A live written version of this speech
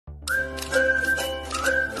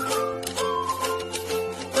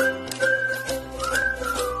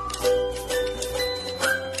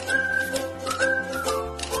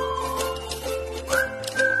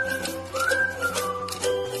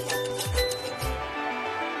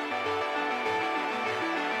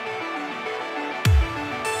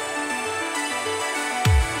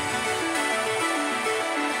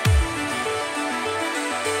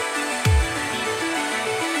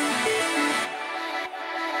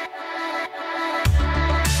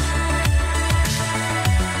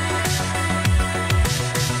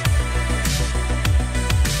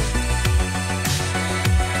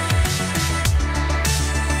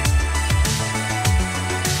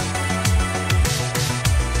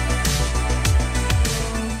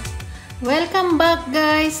Welcome back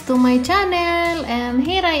guys to my channel, and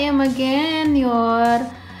here I am again, your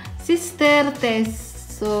sister Tess.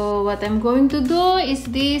 So what I'm going to do is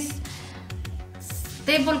this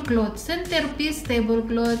tablecloth, centerpiece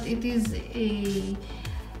tablecloth. It is a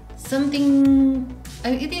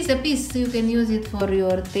it is a piece, so you can use it for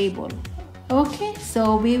your table. Okay,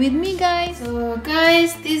 so be with me guys. So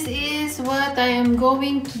guys, this is what I am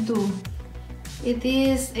going to do. It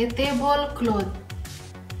is a tablecloth.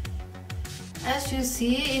 As you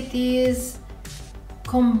see, it is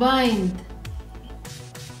combined.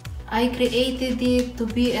 I created it to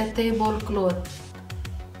be a tablecloth.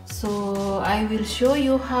 So I will show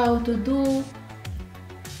you how to do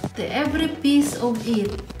every piece of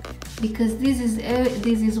it, because this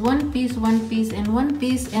is one piece,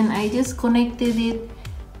 and I just connected it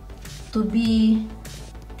to be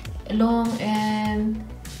long and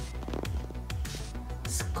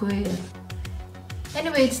square.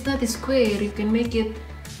 Anyway, it's not a square, you can make it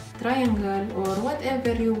triangle or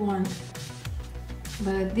whatever you want,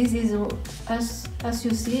 but this is, as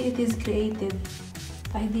you see, it is created.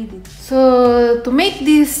 I did it. So to make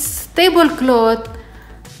this tablecloth,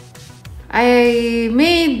 I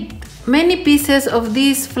made many pieces of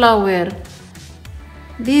this flower,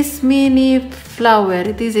 this mini flower.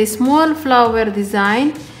 It is a small flower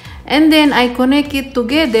design, and then I connect it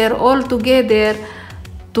together, all together,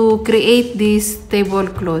 to create this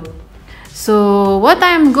tablecloth. So what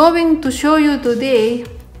I'm going to show you today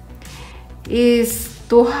is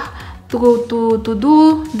to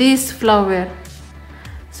do this flower.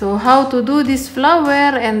 So how to do this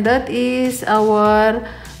flower, and that is our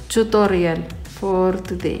tutorial for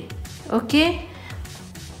today. Okay,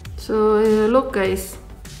 so look guys,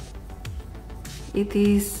 it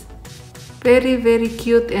is very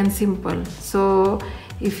cute and simple. So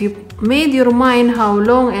if you made your mind how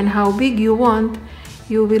long and how big you want,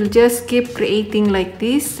 you will just keep creating like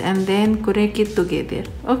this and then connect it together.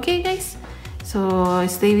 Okay guys, so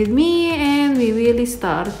stay with me and we will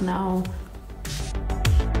start now.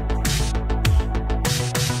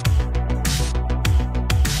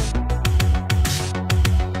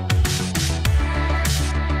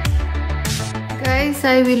 Guys,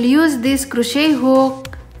 I will use this crochet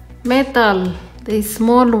hook metal, the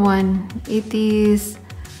small one. It is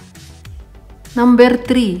number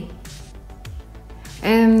 3,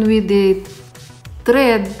 and with the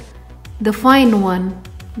thread, the fine one,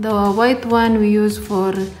 the white one we use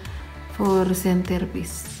for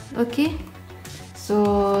centerpiece. Okay,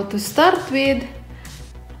 so to start with,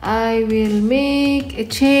 I will make a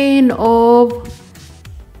chain of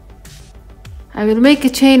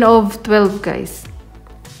 12 guys.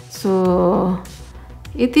 So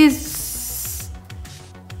it is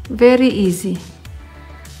very easy.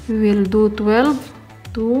 We will do 12,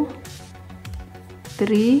 2,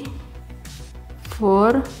 3,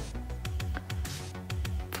 4,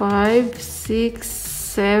 5, 6,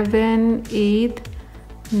 7, 8,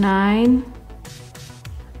 9,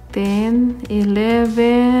 10,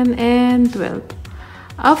 11, and 12.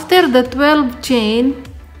 After the 12 chain,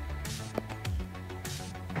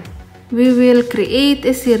 we will create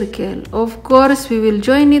a circle. Of course, we will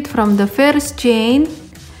join it from the first chain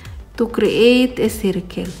to create a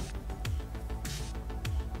circle.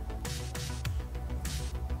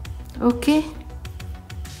 Okay,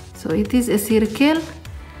 so it is a circle,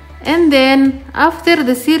 and then after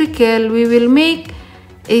the circle we will make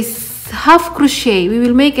a half crochet. We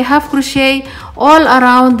will make a half crochet all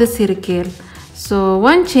around the circle. So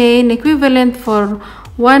one chain equivalent for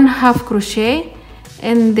one half crochet,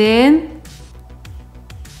 and then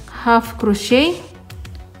half crochet,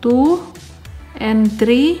 2 and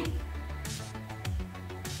 3.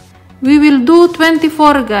 We will do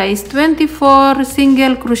 24 guys, 24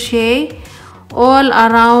 single crochet all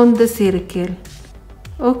around the circle.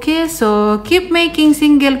 Okay, so keep making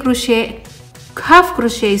half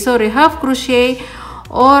crochet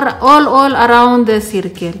or all around the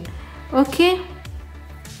circle. Okay,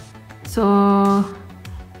 so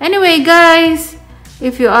anyway guys,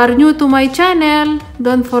 if you are new to my channel,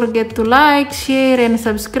 don't forget to like, share and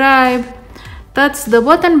subscribe. Touch the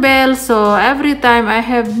button bell, so every time I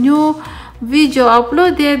have new video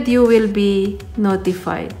uploaded, you will be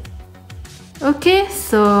notified. Okay,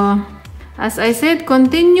 so as I said,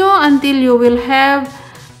 continue until you will have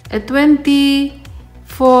a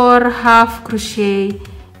 24 half crochet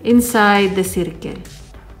inside the circle.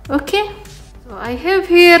 Okay, so I have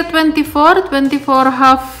here 24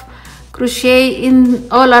 half crochet in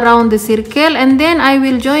all around the circle, and then I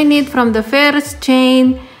will join it from the first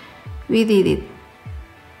chain we did it.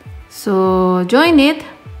 So join it,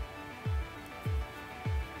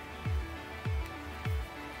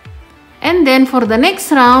 And then for the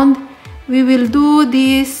next round we will do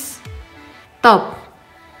this top.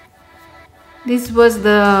 This was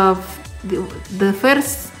the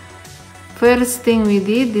first thing we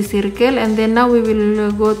did, the circle, and then now we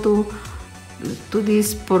will go to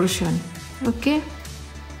this portion. Okay,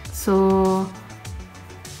 so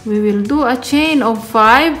we will do a chain of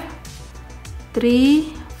 5,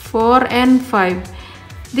 3, 4 and 5.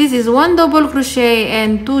 This is 1 double crochet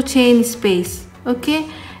and 2 chain space. Okay,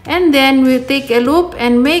 and then we take a loop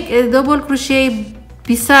and make a double crochet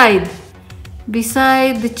beside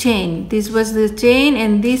the chain. This was the chain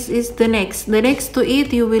and this is the next to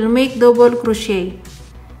it. You will make double crochet.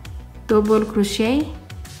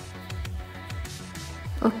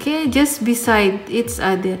 Okay, just beside each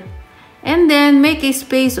other, and then make a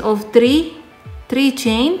space of 3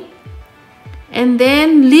 chain, and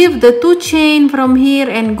then leave the 2 chain from here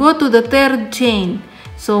and go to the third chain.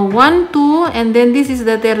 So 1, 2, and then this is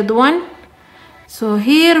the third one. So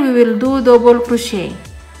here we will do double crochet,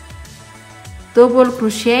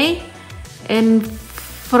 and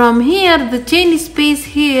from here the chain space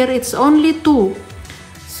here it's only 2.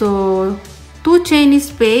 So 2 chain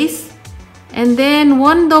space, and then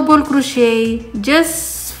 1 double crochet,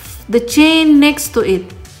 just the chain next to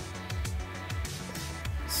it.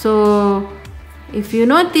 So if you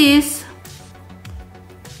notice,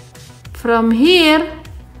 from here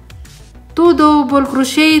 2 double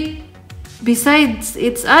crochet besides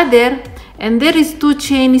each other, and there is 2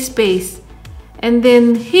 chain space, and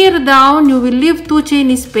then here down you will leave 2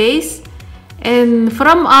 chain space, and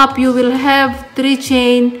from up you will have 3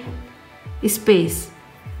 chain space.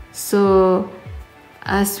 So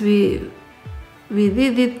as we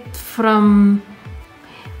did it from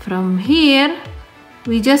here,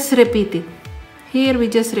 we just repeat it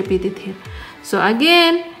here. So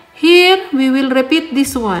again here we will repeat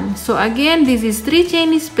this one. So again this is 3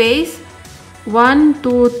 chain space, 1,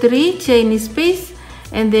 2, 3 chain space,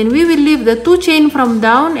 and then we will leave the 2 chain from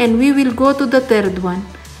down and we will go to the third one.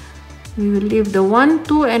 We will leave the 1,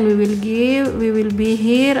 2, and we will be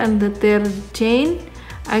here on the third chain.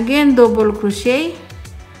 Again double crochet,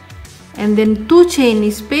 and then 2 chain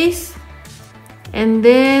space, and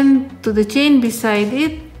then to the chain beside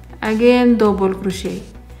it, again double crochet.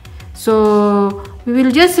 So we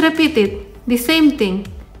will just repeat it, the same thing,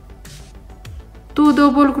 2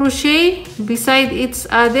 double crochet beside each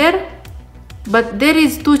other, but there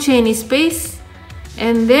is 2 chain space,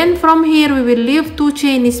 and then from here we will leave 2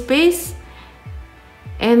 chain space,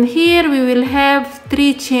 and here we will have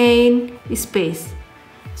 3 chain space.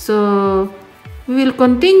 So we will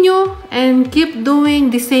continue and keep doing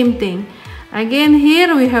the same thing. Again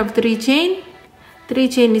here we have 3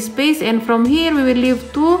 chain space, and from here we will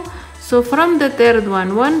leave 2. So from the third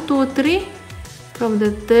one, 1, 2, 3, from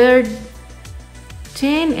the third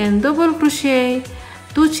chain and double crochet,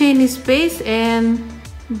 2 chain space, and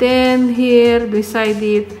then here beside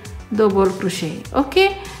it double crochet.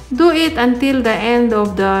 Okay, do it until the end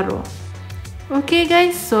of the row. Okay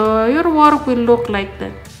guys, so your work will look like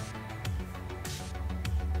that.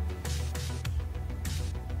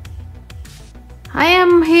 I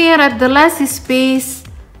am here at the last space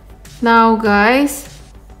now guys.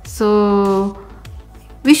 So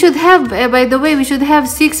we should have, by the way, we should have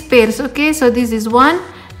 6 pairs. Okay, so this is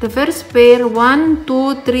the first pair, 1,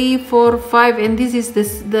 2, 3, 4, 5, and this is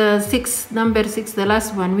the 6, number 6, the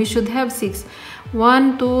last one. We should have 6,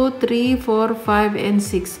 1, 2, 3, 4, 5 and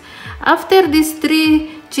 6. After this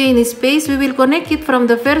 3 chain space, we will connect it from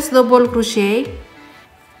the first double crochet.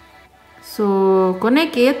 So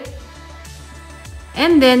connect it,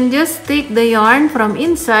 and then just take the yarn from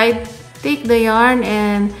inside, take the yarn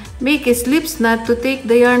and make a slip knot to take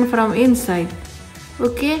the yarn from inside.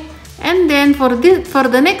 Okay, and then for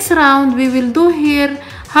the next round we will do here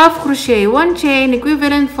half crochet, 1 chain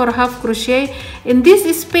equivalent for half crochet in this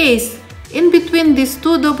space in between these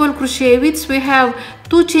 2 double crochet, which we have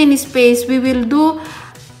 2 chain space. We will do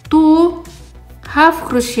 2 half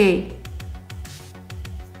crochet.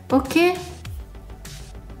 Okay,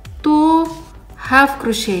 2 half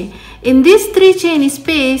crochet in this 3 chain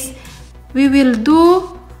space.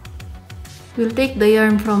 We'll take the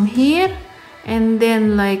yarn from here, and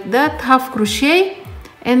then like that, half crochet,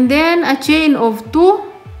 and then a chain of 2,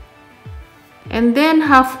 and then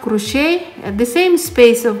half crochet at the same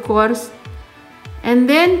space of course, and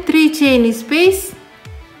then 3 chain space,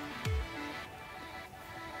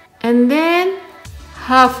 and then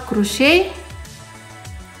half crochet,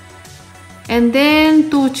 and then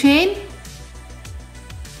 2 chain,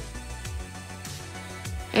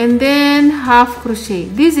 and then half crochet.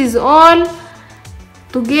 This is all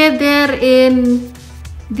together in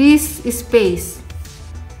this space.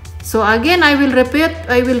 So again I will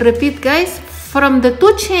repeat guys, from the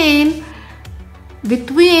 2 chain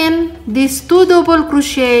between these 2 double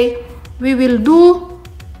crochet we will do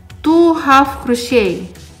 2 half crochet,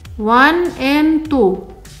 1 and 2.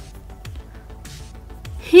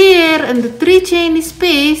 Here in the 3 chain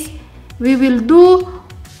space we will do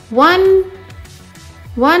 1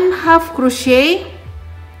 half crochet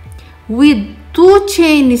with 2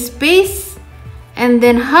 chain space, and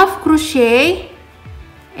then half crochet,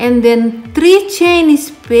 and then 3 chain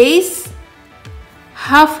space,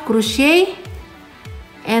 half crochet,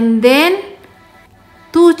 and then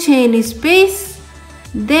 2 chain space,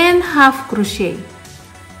 then half crochet.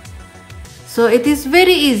 So it is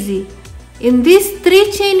very easy. In this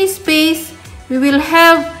 3 chain space we will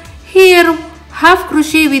have here half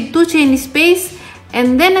crochet with 2 chain space,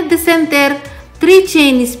 and then at the center 3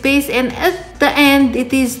 chain space, and at the end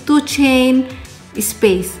it is 2 chain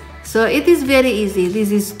space. So it is very easy.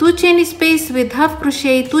 This is 2 chain space with half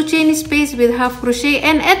crochet, 2 chain space with half crochet,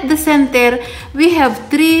 and at the center we have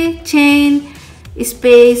 3 chain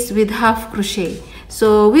space with half crochet.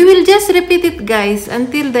 So we will just repeat it guys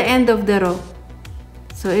until the end of the row.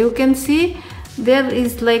 So you can see there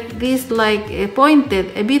is like this, like a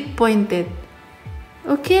bit pointed.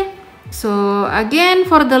 Okay, so again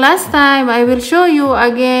for the last time I will show you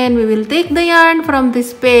again. We will take the yarn from the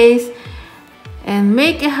space and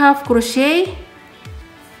make a half crochet.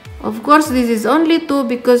 Of course this is only 2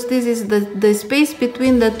 because this is the space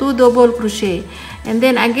between the 2 double crochet, and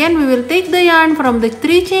then again we will take the yarn from the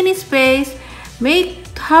 3 chain space, make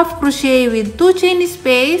half crochet with 2 chain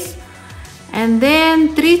space, and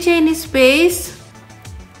then 3 chain space,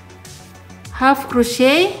 half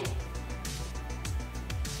crochet,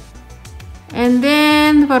 and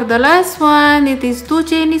then for the last one it is 2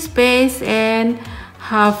 chain space and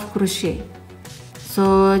half crochet.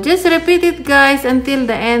 So just repeat it guys until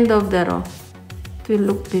the end of the row. It will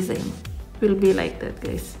look the same. It will be like that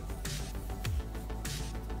guys.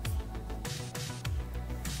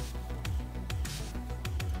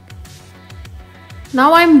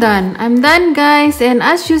 Now I'm done guys, and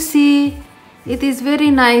as you see it is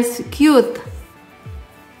very nice, cute.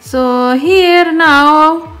 So here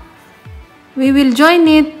now we will join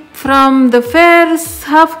it from the first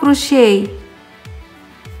half crochet.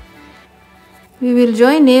 We will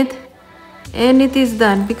join it and it is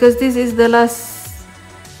done because this is the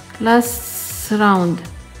last round.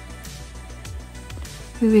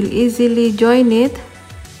 We will easily join it.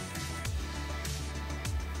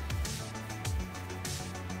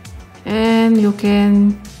 And you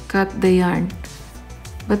can cut the yarn,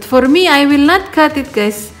 but for me I will not cut it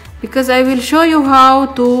guys because I will show you how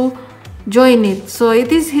to join it. So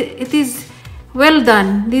it is well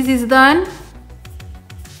done. This is done.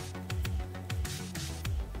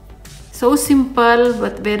 So simple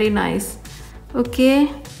but very nice.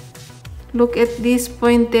 Okay, look at this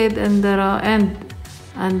pointed and the end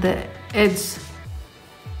and the edge.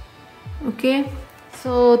 Okay,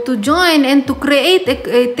 so to join and to create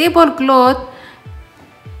a tablecloth,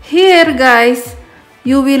 here guys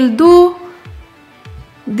you will do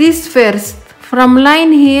this first from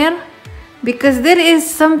line here, because there is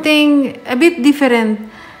something a bit different.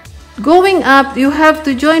 Going up you have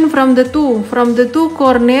to join from the two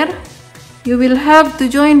corner. You will have to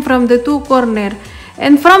join from the 2 corner,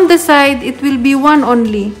 and from the side it will be 1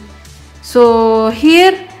 only. So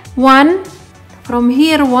here 1, from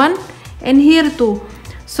here 1, and here 2.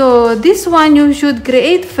 So this one you should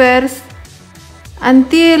create first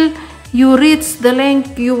until you reach the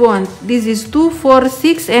length you want. This is 2, 4,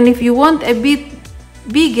 6, and if you want a bit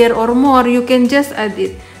bigger or more you can just add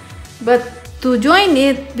it. But to join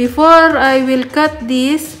it, before I will cut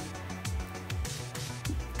this,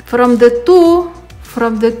 from the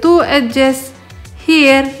two edges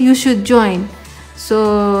here you should join.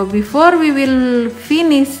 So before we will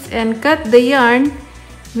finish and cut the yarn,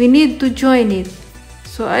 we need to join it.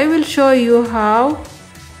 So I will show you how.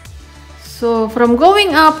 So from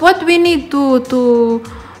going up, what we need to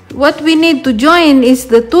join is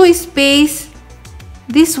the 2 space.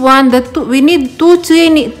 This one, we need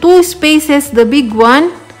 2 spaces, the big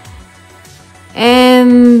one,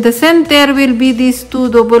 and the center will be these 2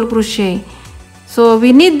 double crochet. So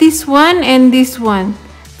we need this one and this one.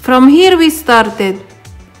 From here we started.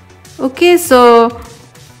 Okay, so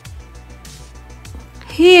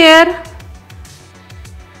here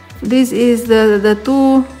this is the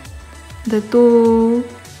two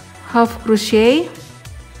half crochet,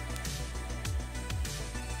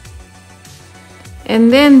 and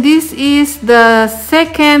then this is the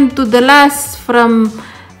second to the last from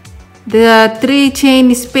the 3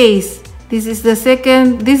 chain space. This is the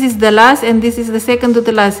second, this is the last, and this is the second to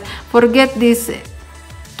the last. Forget this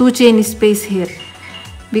 2 chain space here,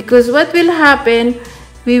 because what will happen,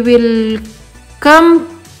 we will come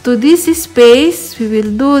to this space, we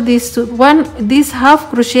will do this half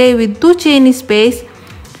crochet with 2 chain space,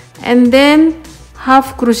 and then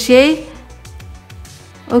half crochet.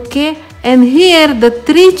 Okay, and here the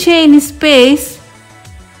 3 chain space,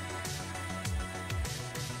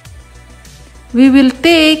 we will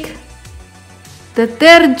take the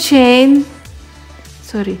third chain,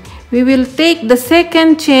 we will take the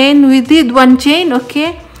second chain, we did 1 chain,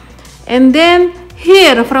 okay, and then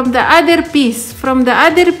here from the other piece,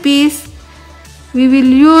 we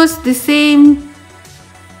will use the same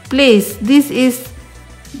place. This is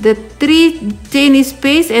the 3 chain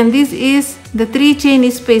space, and this is the 3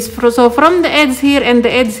 chain space. So from the edge here and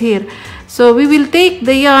the edge here, so we will take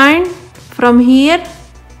the yarn from here,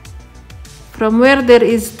 from where there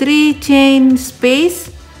is 3 chain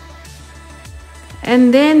space,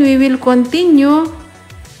 and then we will continue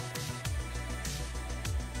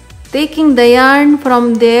taking the yarn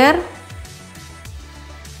from there.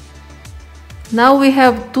 Now we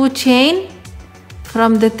have 2 chain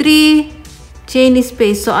from the 3 chain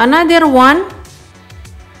space, so another 1,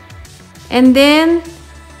 and then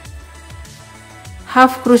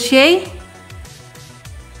half crochet,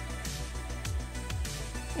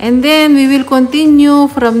 and then we will continue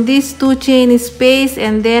from this 2 chain space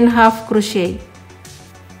and then half crochet.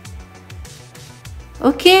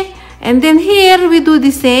 Okay, and then here we do the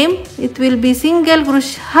same. It will be single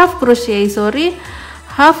crochet, half crochet,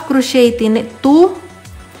 half crochet in 2,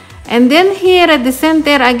 and then here at the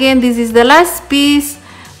center again, this is the last piece,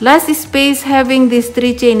 last space having this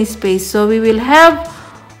 3 chain space, so we will have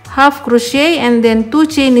half crochet and then 2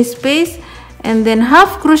 chain space and then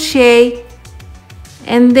half crochet,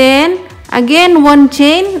 and then again 1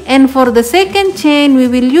 chain, and for the second chain we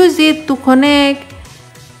will use it to connect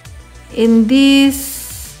in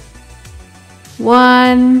this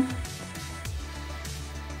one,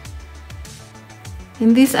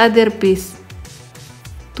 in this other piece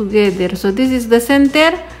together. So this is the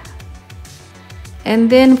center, and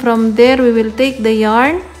then from there we will take the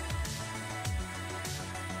yarn,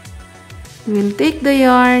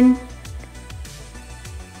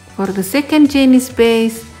 for the second chain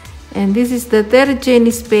space, and this is the third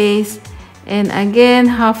chain space, and again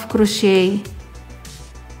half crochet,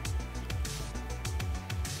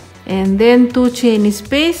 and then 2 chain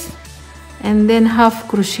space, and then half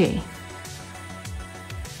crochet,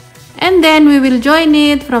 and then we will join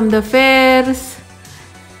it from the first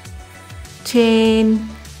chain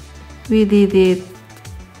we did it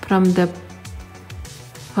from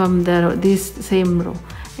this same row,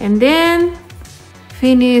 and then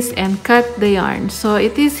finish and cut the yarn. So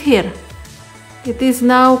it is here, it is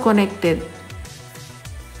now connected.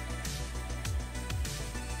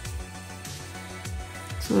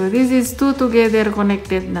 So this is 2 together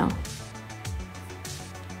connected now.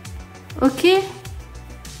 Okay,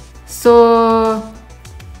 so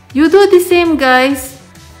you do the same, guys.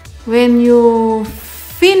 When you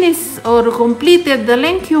finish or completed the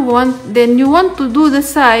length you want, then you want to do the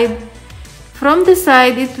side. From the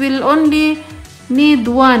side it will only need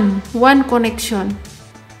one connection.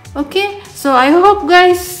 Okay, so I hope,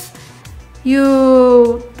 guys,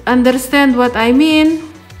 you understand what I mean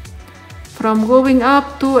from going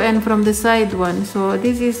up 2 and from the side 1. So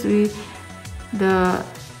this is the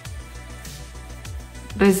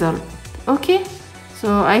result. Okay,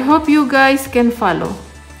 so I hope you guys can follow.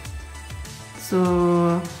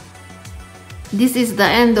 So this is the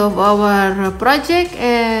end of our project,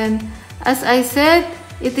 and as I said,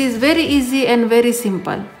 it is very easy and very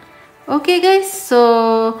simple. Okay, guys,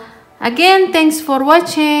 so again, thanks for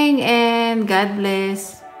watching and God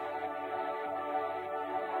bless.